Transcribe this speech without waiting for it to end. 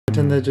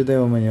真的觉得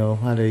我们有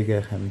花了一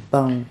个很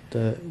棒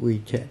的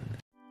weekend.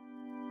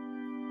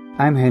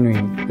 I'm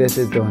Henry, this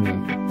is Donny,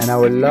 and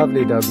our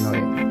lovely dog Noi.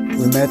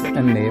 We met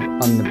and live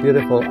on the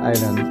beautiful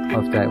island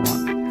of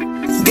Taiwan.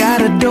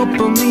 Got a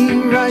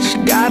dopamine rush,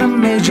 got a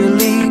major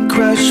league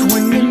crush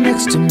when you're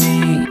next to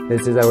me.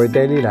 This is our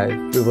daily life.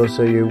 We will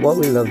show you what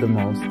we love the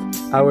most,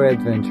 our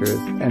adventures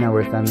and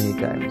our family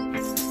times,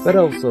 but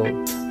also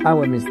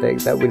our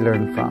mistakes that we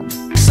learn from.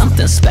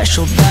 Something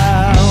special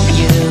about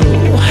you.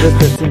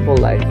 Just a simple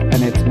life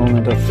and its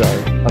moment of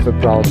joy of a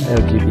proud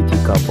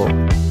LGBT couple.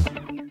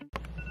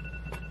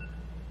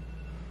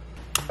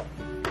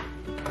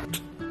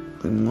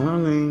 Good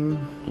morning.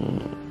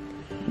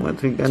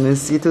 What we gonna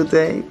see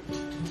today?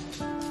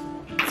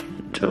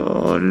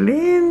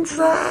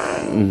 Jolinsan.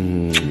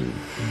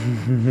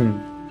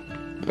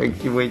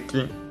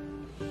 Wakey.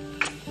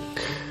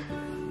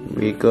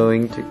 We're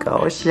going to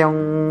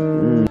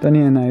Kaohsiung.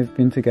 Donny and I have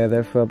been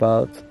together for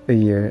about a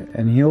year,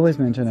 and he always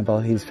mentioned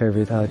about his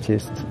favorite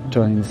artist,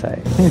 Jolinsan.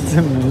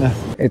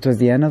 It was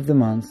the end of the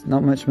month,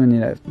 not much money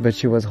left, but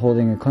she was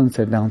holding a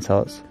concert down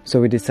south,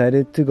 so we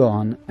decided to go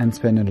on and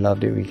spend a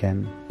lovely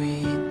weekend.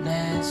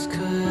 Sweetness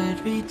could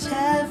reach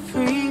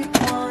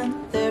everyone,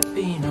 there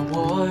be no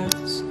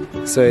wars.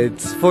 So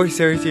it's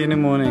 4:30 in the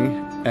morning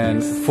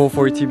and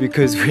 4:40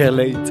 because we are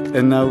late,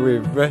 and now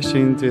we're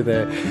rushing to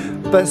the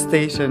bus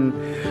station.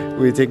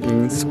 We're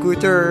taking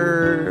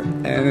scooter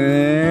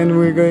and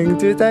we're going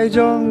to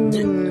Taichung.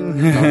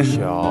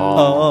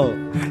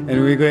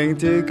 And we're going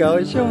to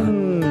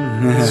Kaohsiung.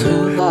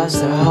 Who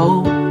lost their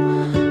hope?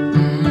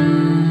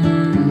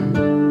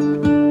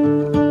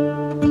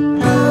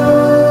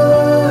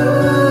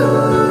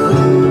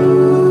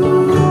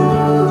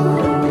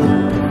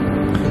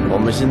 我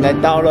们现在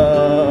到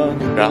了，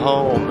然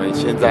后我们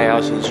现在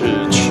要先去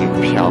取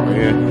票，因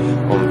为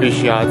我们必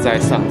须要在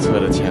上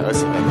车的前20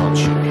分钟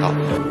取票。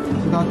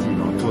到几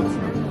楼坐车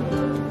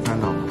？3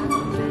楼。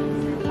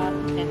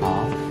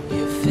好。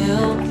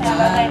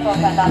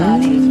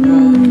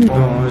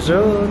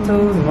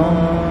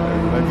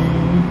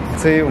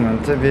所以我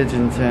们特别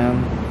今天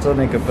坐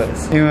那个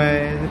bus， 因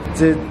为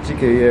这几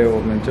个月我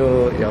们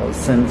就要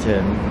省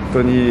钱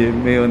，Donny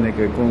没有那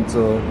个工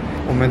作，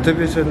我们特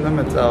别睡那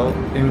么早，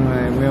因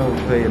为没有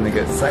可以那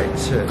个赛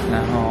车，然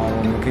后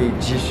我们可以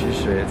继续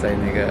睡在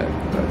那个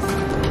bus，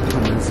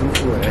 很舒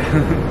服哎。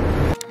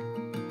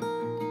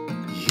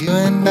You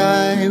and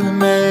I, we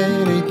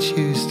met a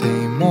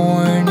Tuesday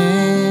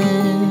morning,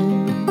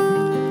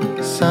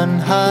 sun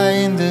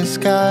high in the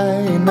sky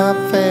and I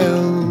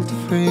felt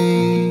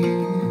free.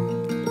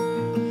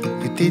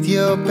 You did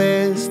your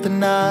best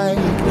and I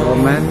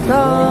ignored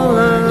the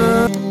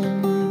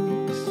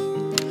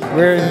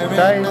We're in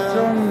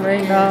Taichung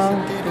right now.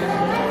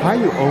 Why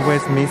you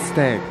always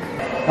mistake?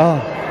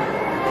 Oh,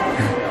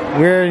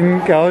 we're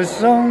in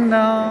Kaohsiung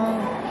now.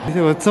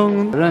 我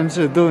从认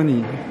识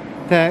Donny。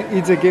他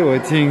一直给我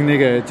听那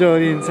个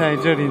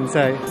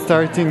Jolinsan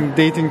starting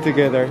dating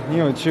together， 你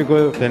有去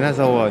过？对，那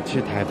时候我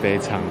去台北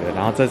场的，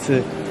然后这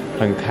次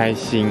很开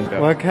心的。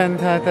我看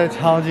他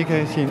超级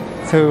开心，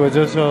所以我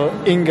就说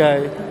应该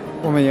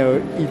我们要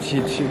一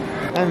起去。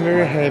I'm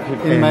very happy.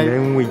 And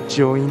then we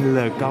join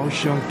the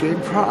Kaohsiung Gay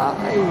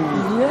Pride.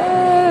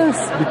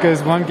 Yes,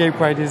 because one gay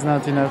pride is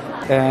not enough.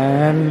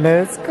 And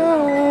let's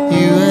go.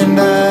 You and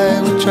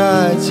I, we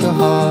tried so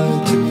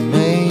hard to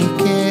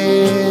make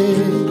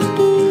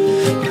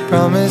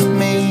it.Promised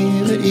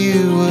me that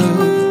you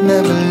would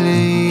never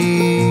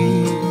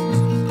leave.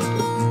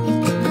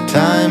 But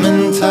time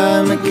and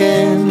time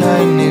again,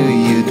 I knew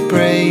you'd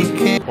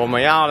break it. 我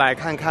们要来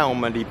看看我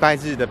们礼拜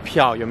日的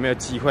票有没有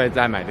机会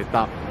再买得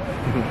到。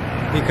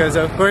Because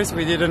of course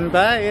we didn't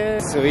buy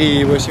it. 所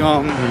以我希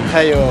望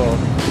还有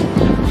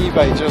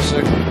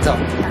190张。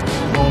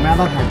我们要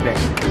到台北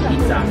1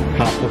张。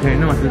好 ，OK，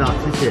 那我知道，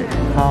谢谢。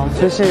好，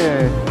谢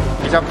谢。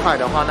比较快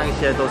的话，那一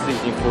些都是已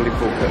经 fully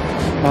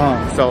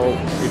booked。So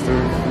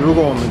如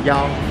果我们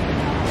要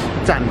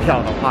站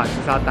票的话，就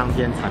是要当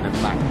天才能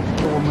买。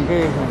我们可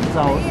以很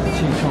早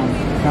起床，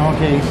然后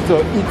可以做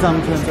一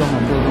张片做很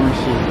多东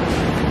西。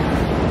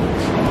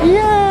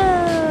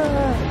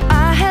Yeah!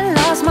 I had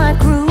lost my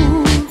groove.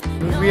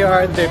 We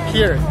are at the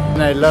pier,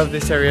 and I love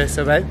this area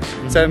so much.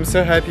 So I'm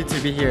so happy to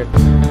be here.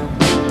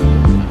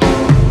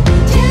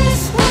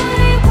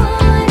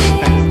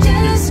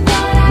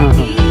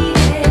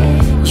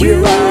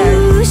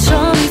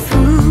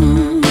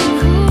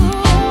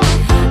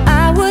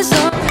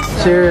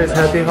 Cheers,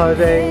 happy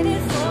holiday.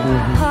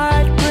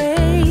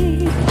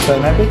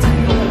 Bon appétit.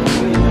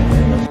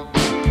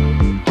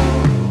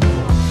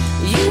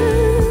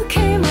 You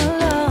came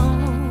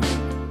along.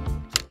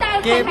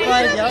 Give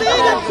my love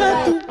the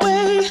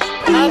way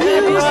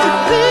it used to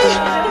be.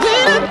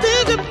 When I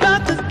think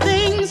about the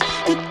things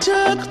it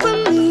took from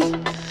me,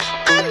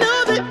 I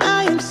know that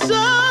I am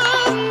so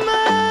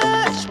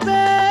much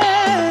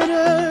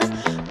better.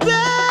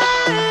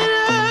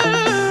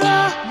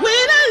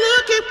 When I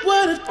look at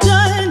what I've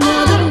done,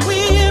 now that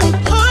we're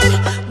apart.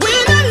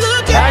 When I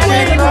look at what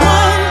I've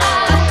done,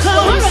 I've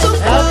come so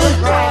far.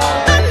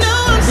 I know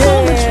I'm so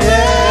much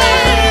better.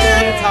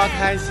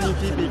 开心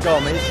 ，Phoebe 跟我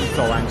们一起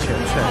走完全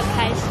程，很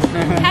开心。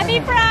Happy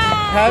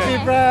Pride！Happy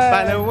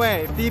Pride！By the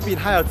way，Phoebe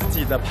她有自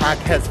己的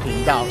podcast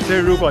频道，所以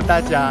如果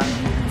大家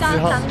之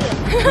后，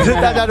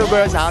大家如果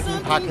有想要听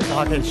podcast 的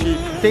话，可以去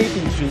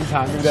Phoebe寻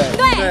常，对不对？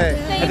对。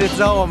而且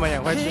之后我们也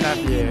会去那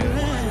边。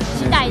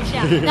 期待一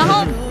下，然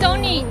后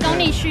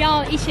Donny 需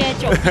要一些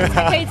酒精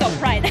才可以走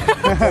Pride，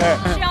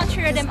 需要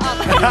cheer them up。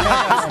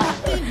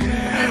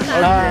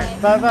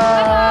拜拜，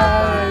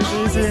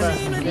谢谢，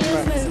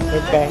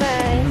拜拜。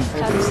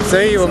所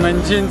以我们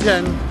今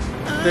天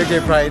这个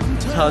Pride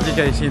超级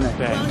开心的，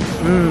对，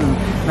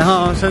然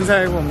后现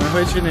在我们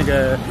会去那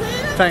个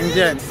饭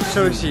店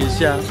休息一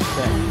下，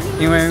对，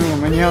因为我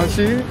们要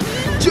去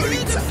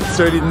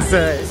90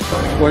岁，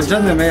我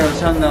真的没有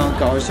想到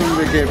高雄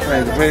的 Gay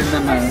Pride 会那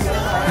么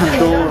很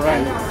多人。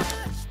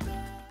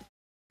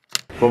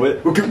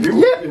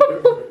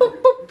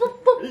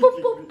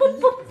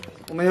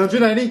我们要去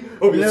哪里？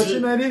我们要去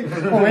哪里？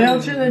我们要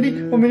去哪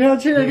里？我们要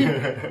去哪里？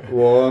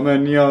我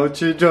们要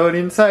去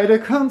90岁的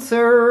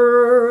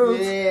concert。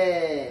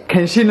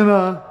开心了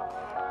吗？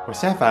我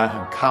现在反而很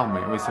calm，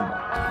为什么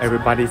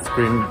 ？Everybody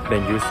scream,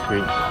 then you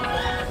scream,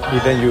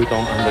 even you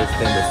don't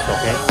understand the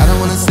song. I don't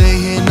wanna say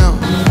here no.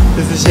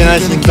 就是现在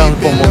心脏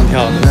蹦蹦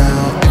跳的。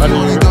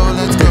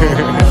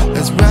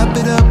Let's wrap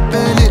it up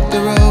and hit the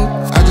road.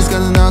 I just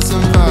got an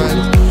awesome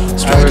vibe.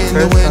 Striking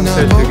the wind up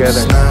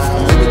now.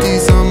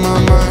 Liberty's on my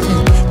mind.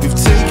 We've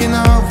taken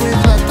off,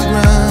 we've left the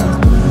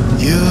ground.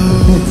 You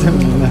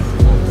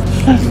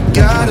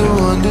gotta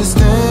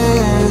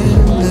understand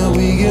that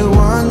we get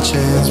one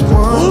chance,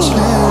 one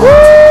chance.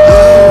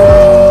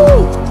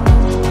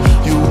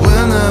 You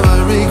will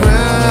never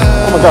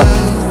regret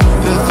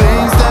the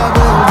things that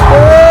we do.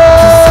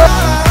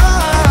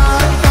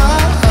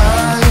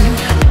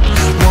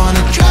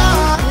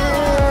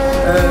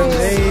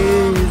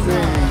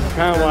 Amazing， 看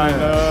完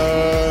了，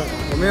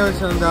我没有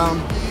想到，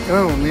因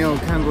为我没有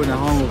看过，然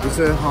后我不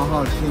是好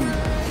好听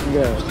那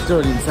个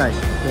90赛，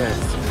对，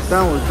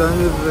但我当时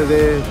觉得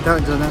他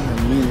真的很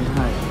厉害，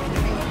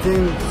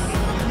听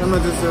他们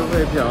就是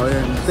会表演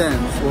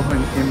dance， 我很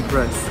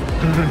impress，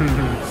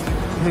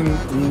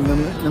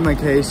 那么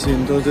开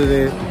心，都觉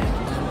得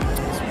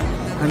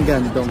很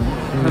感动，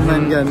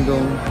很感动。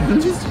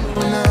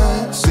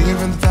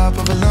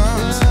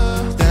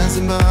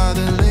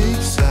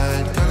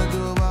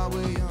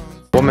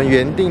我们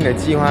原定的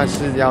计划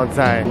是要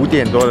在5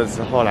点多的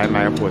时候来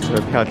买火车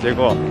票，结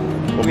果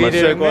我们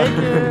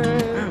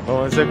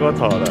睡过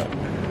头了。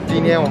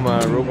今天我们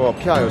如果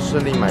票有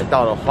顺利买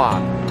到的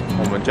话，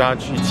我们就要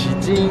去旗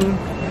津。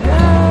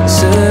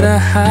Should I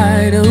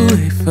hide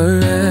away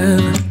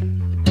forever?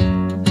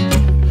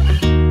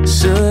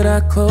 Should I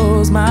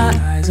close my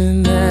eyes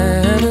and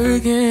never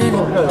again?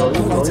 有一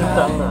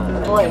张啊，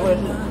另外一位是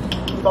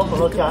高雄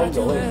到嘉义，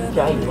有位是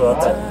嘉义说要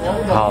等。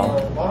好，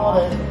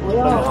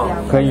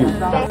可以。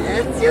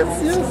Yes.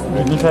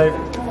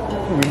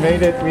 We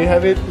made it. We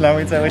have it. 来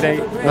回在回来，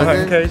我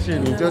很开心。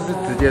你就是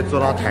直接坐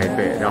到台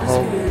北，然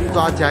后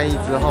坐到嘉义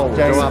之后，我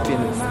就要变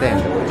成 stand，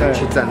 我就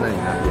去站在你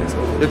那边，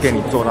就给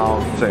你坐到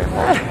最后。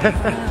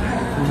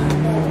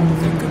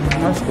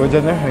我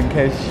真的很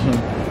开心。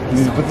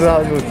你不知道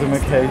我这么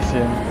开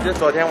心。就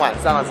昨天晚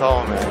上的时候，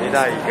我们遇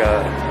到一个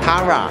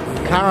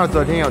Kara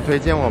昨天有推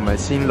荐我们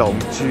新龙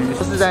居，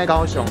就是在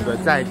高雄的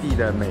在地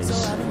的美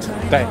食，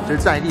对，就是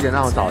在地的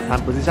那种早餐，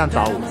不是像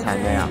早午餐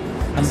那样，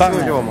很棒。我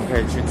觉得我们可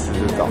以去吃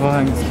这种。我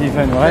很气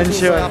愤，我很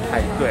喜欢。要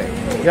排队，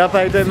要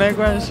排队没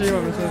关系，我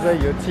们现在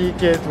有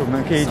ticket， 我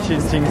们可以轻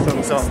轻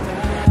松松。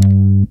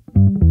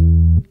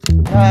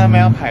他们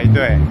要排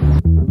队。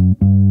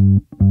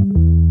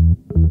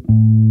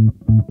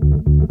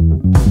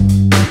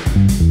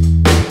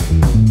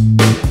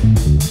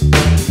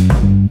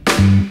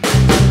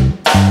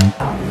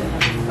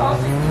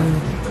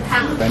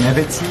来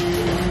不及，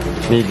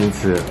你已经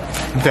吃了，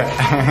对，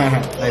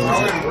来不及。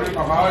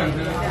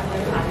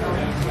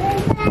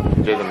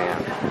你觉得怎么样？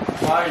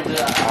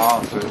好好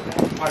吃，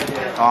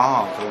好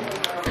好吃。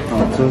好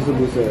吃是不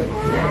是？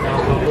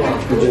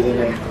你觉得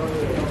呢？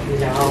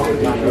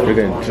有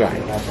点拽。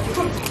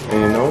And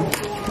you know,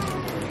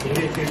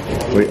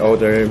 we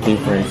order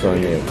different soy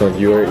milk. So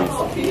yours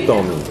is 豆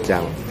米浆，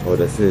或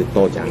者是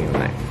豆浆牛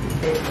奶。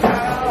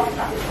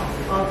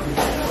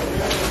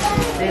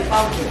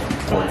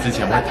我之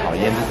前会讨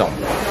厌这种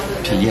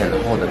皮很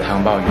厚的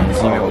汤包，原因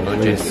是因为我都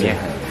觉得里面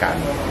很干。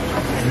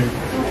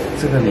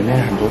这个里面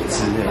很多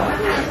汁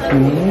哎，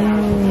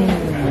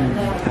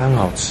它很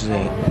好吃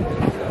哎。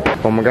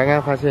我们刚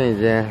刚发现一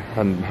间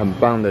很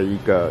棒的一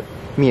个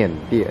面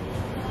店，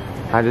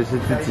它就是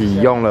自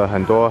己用了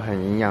很多很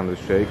营养的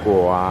水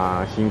果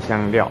啊、辛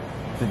香料，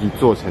自己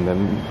做成的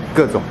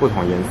各种不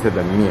同颜色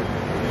的面。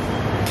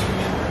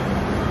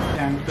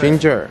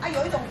Ginger， 啊，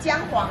有一种姜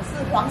黄是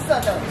黄色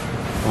的。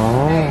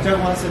哦，姜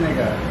黄是那个。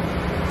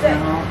对，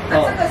那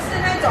这个是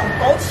那种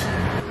枸杞。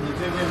你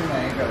推荐哪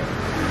一个？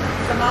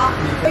什么？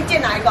推荐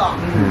哪一个？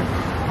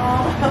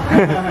哦。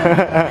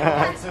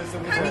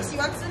看你喜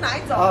欢吃哪一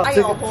种？还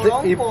有火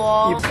龙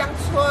果、香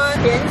椿、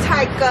甜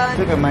菜根。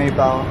这个买一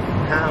包。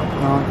好。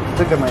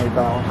这个买一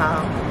包。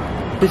好。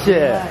谢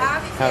谢，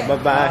好，拜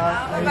拜，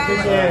谢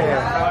谢。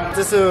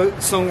这是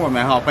送我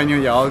们好朋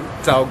友要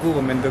照顾我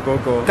们的狗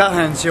狗，他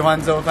很喜欢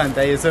做饭，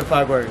他也是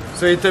法国人，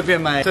所以特别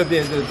买特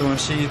别的东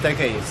西，他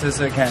可以试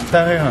试看，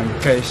他会很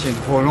开心。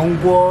火龙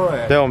果，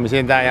所以我们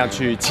现在要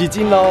去奇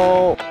经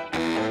喽。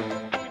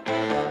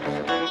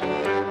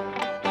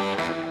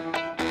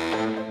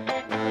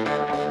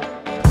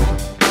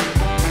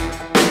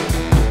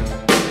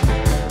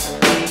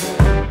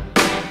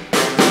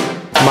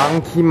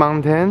Monkey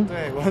Mountain?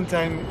 对 ，one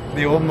time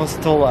they almost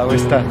stole our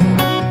stuff.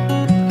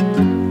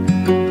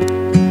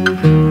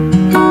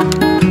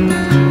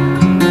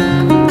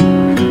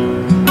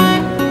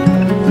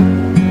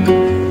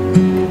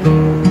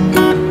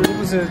 是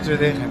不是觉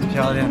得很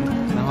漂亮，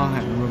然后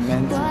很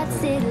romantic？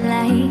 What's it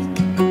like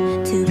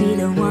to be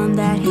the one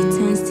that he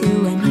turns to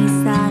when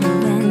he's out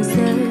of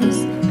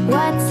answers?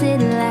 What's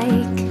it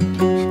like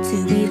to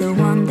be the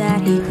one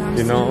that he comes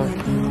You know,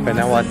 when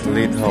I was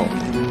little.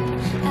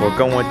 我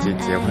跟我姐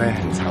姐会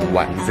很常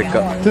玩这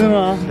个，真的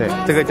吗？对，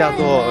这个叫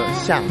做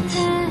象棋。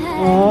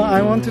哦 ，I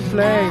want to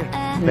play。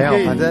没有，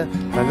反正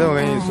我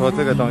跟你说，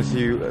这个东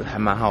西还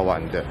蛮好玩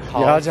的。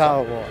你要教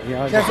我，你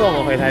要。下次我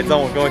们回台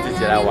中，我跟我姐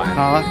姐来玩。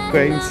好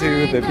 ，Going to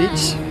the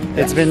beach.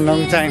 It's been a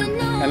long time.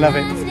 I love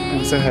it.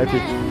 I'm so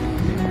happy.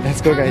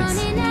 Let's go, guys.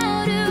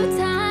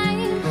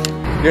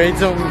 有一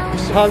种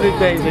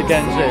holiday 的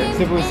感觉，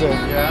是不是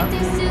Yeah,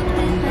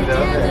 I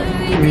love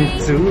it. Me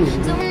too.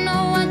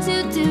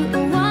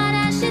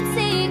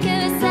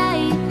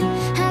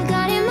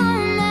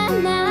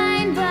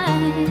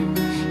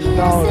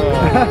到了，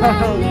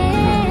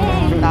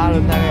搭了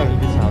大概有1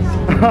个小时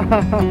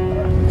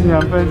，2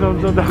分钟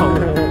就到了。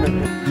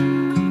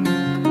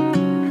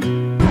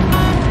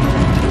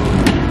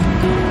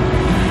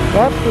完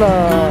了，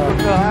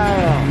可爱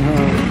啊！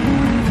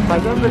反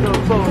正这个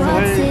动物会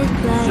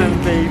生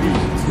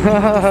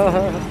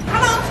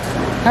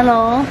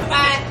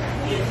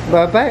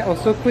baby。Hello。Bye bye.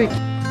 Also quick.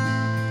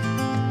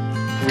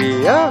 We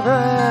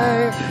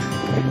arrived.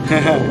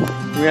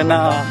 We are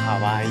now 好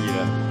吧，伊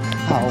了。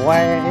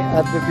Hawaii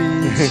at the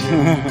beach.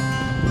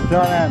 漂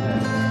亮的。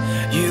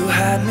You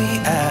had me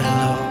at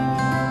hello,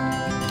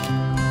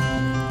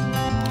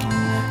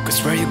 'cause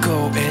where you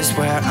go is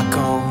where I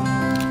go.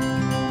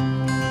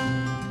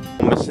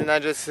 我们现在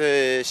就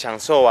是享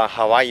受完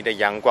夏威夷的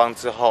阳光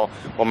之后，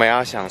我们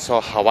要享受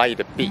夏威夷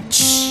的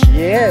beach.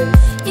 Yes.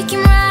 You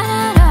can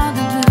ride out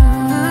the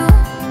blue.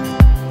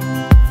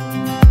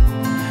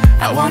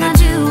 I wanna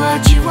do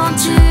what you want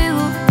to.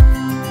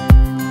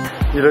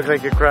 You look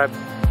like a crab.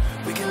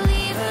 We can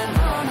leave it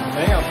on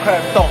没有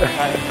crab 动弹。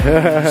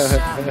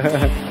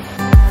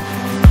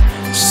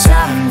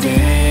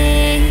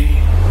Sunday.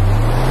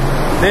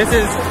 This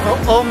is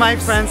all my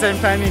friends and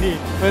family.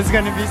 It's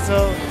gonna be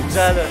so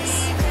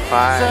jealous.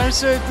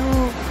 30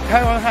度，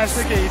台湾还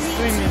是可以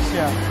swim 一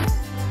下。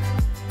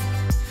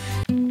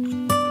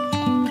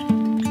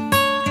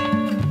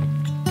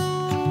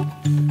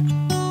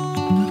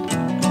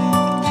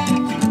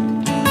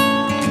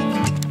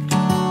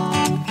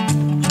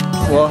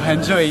我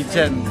很久以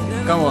前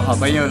跟我好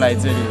朋友来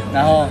这里，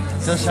然后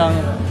就想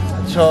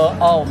说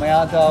哦，我们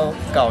要到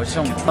高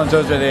雄，我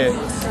就觉得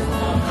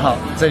好，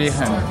这里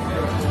很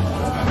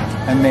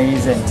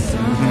amazing，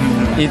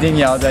一定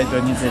要在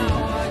Donny这里，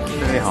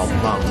这里好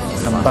棒，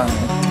很棒。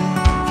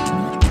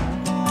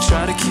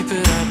Try to keep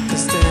it up and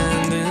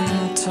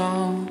standing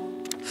tall.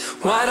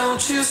 Why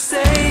don't you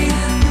stay,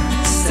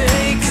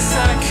 stay, 'cause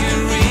I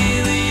could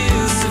really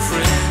use a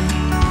friend.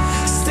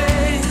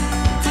 Stay,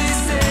 please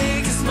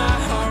stay, 'cause my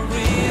heart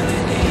really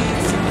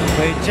needs a 回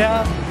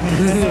家。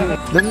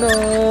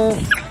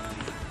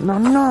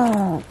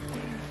No。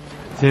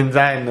现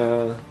在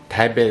呢，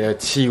台北的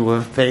气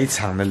温非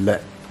常的冷。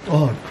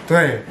哦，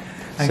对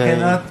 ，I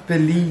cannot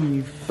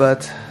believe. But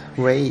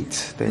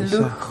wait， 等一下，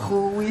 Look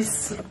who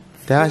is.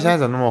 等一下，现在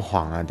怎么那么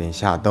黄啊？等一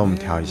下，等我们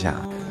调一下。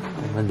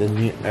我们的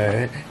女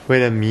儿为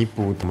了弥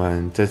补我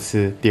们这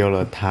次丢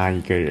了她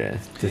一个人，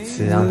这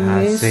次让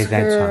她睡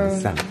在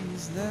床上。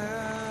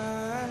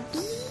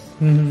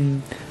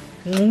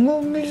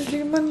我 miss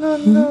you,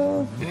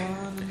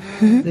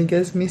 You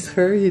guys miss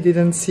her? You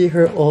didn't see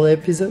her all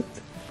episode?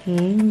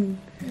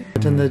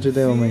 真的觉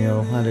得我们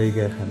有花了一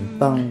个很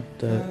棒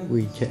的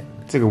weekend。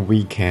这个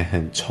weekend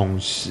很充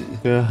实，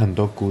就是很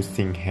多 good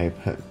thing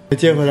happen。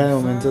接回来我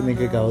们坐那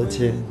个高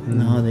铁，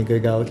然后那个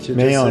高铁、就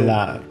是、没有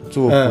啦，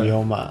坐普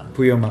悠玛。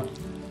普悠玛。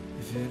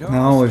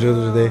然后我就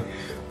觉得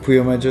普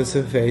悠玛就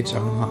是非常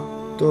好，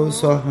都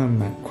说还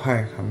蛮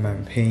快，还蛮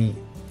便宜。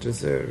就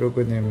是如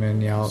果你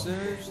们要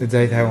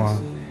在台湾、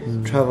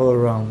travel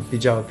around 比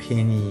较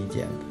便宜一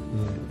点，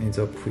你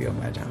坐普悠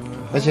玛这样。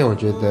而且我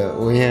觉得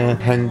我也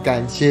很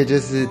感谢，就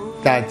是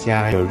大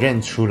家有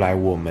认出来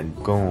我们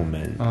跟我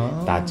们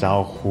打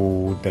招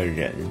呼的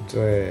人，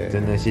对，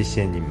真的谢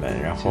谢你们，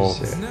然后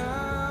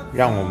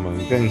让我们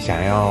更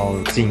想要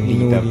尽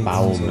力的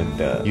把我们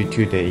的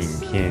YouTube 的影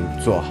片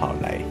做好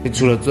来。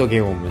除了做给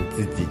我们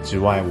自己之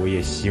外，我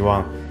也希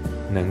望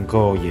能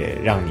够也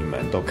让你们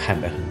都看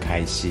得很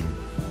开心。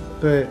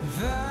对，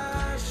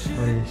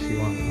我也希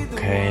望。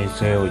OK，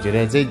 所以我觉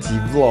得这集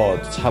vlog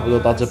差不多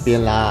到这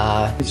边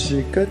啦。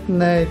是 Good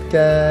night,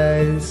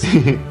 guys.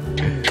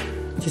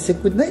 你说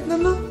Good night,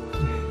 Nana?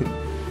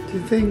 You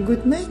saying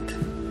Good night?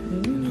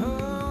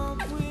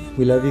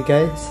 We love you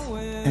guys,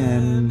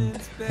 and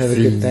have a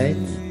good night,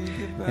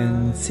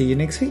 and see you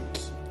next week.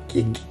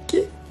 Good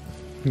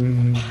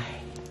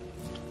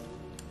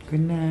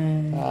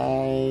night.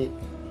 Bye.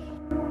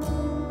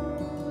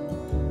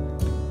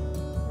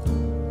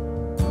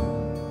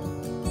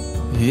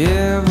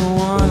 Yeah.